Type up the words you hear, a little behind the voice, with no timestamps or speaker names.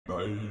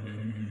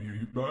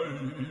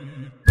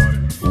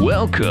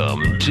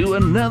Welcome to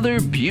another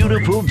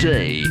beautiful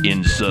day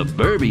in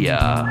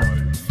suburbia.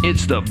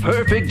 It's the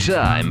perfect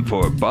time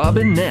for Bob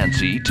and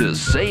Nancy to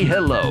say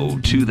hello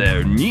to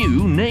their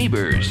new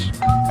neighbors.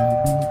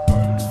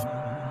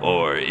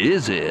 Or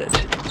is it?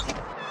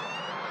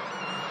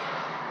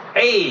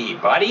 Hey,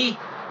 buddy.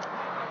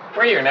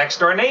 We're your next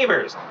door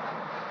neighbors.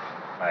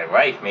 My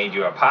wife made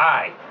you a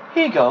pie.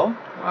 Here you go.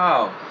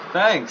 Wow,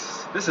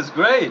 thanks. This is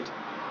great.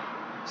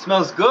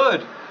 Smells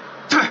good.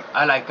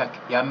 I like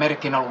the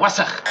American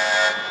wasach.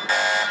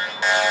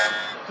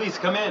 Please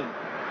come in.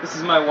 This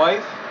is my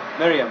wife,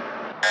 Miriam.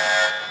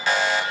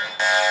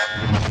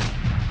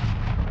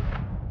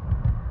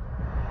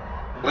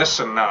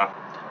 Listen,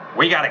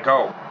 we gotta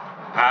go.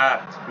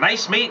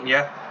 Nice meeting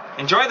you.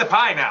 Enjoy the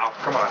pie now.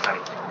 Come on,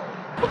 honey.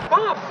 But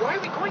Bob, why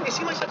are we going? They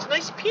seem like such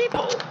nice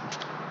people.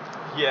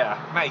 Yeah,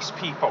 nice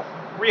people.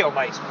 Real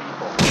nice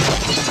people.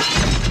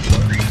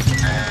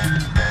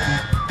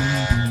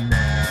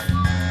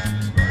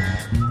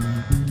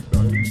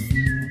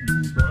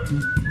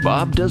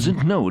 Bob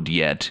doesn't know it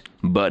yet,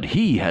 but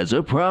he has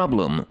a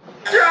problem.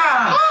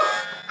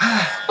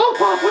 Oh,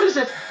 Bob, what is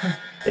it?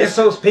 It's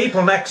those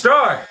people next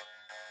door.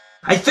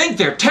 I think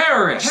they're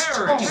terrorists.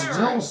 Oh,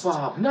 no,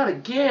 Bob, not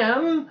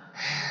again.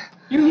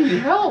 You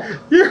need help.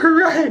 You're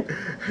right.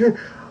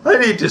 I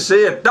need to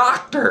see a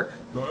doctor.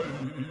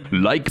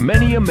 Like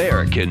many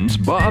Americans,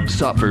 Bob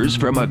suffers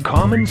from a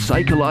common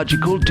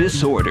psychological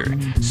disorder,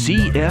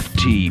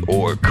 CFT,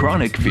 or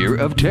chronic fear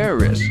of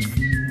terrorists.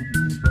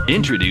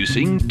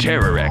 Introducing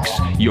Terrorex,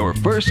 your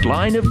first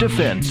line of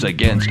defense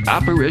against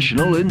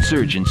apparitional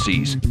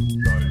insurgencies.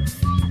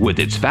 With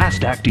its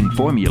fast-acting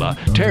formula,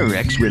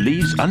 Terrorex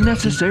relieves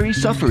unnecessary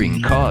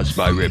suffering caused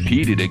by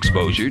repeated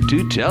exposure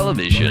to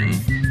television.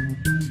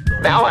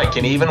 Now I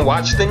can even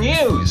watch the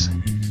news.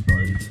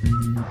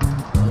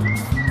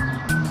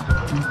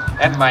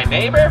 And my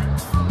neighbor?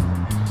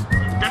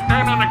 Get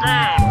down on the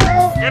ground!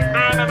 Get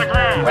down on the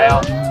ground!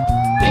 Well,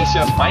 he's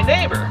just my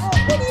neighbor.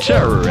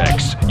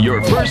 Terrorex,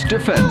 your first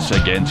defense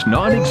against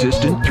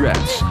non-existent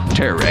threats.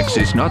 Terrorex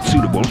is not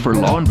suitable for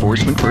law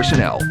enforcement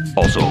personnel.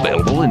 Also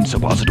available in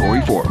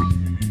suppository form.